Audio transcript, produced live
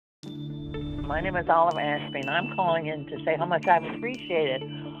My name is Oliver Ashby, and I'm calling in to say how much I've appreciated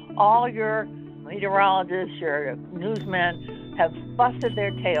all your meteorologists, your newsmen have busted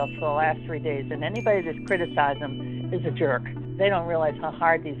their tails for the last 3 days, and anybody that's criticized them is a jerk. They don't realize how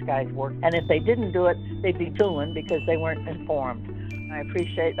hard these guys work, and if they didn't do it, they'd be tooling because they weren't informed. I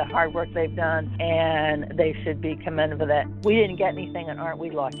appreciate the hard work they've done, and they should be commended for that. We didn't get anything, and aren't we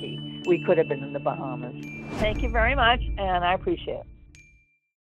lucky? We could have been in the Bahamas. Thank you very much, and I appreciate it.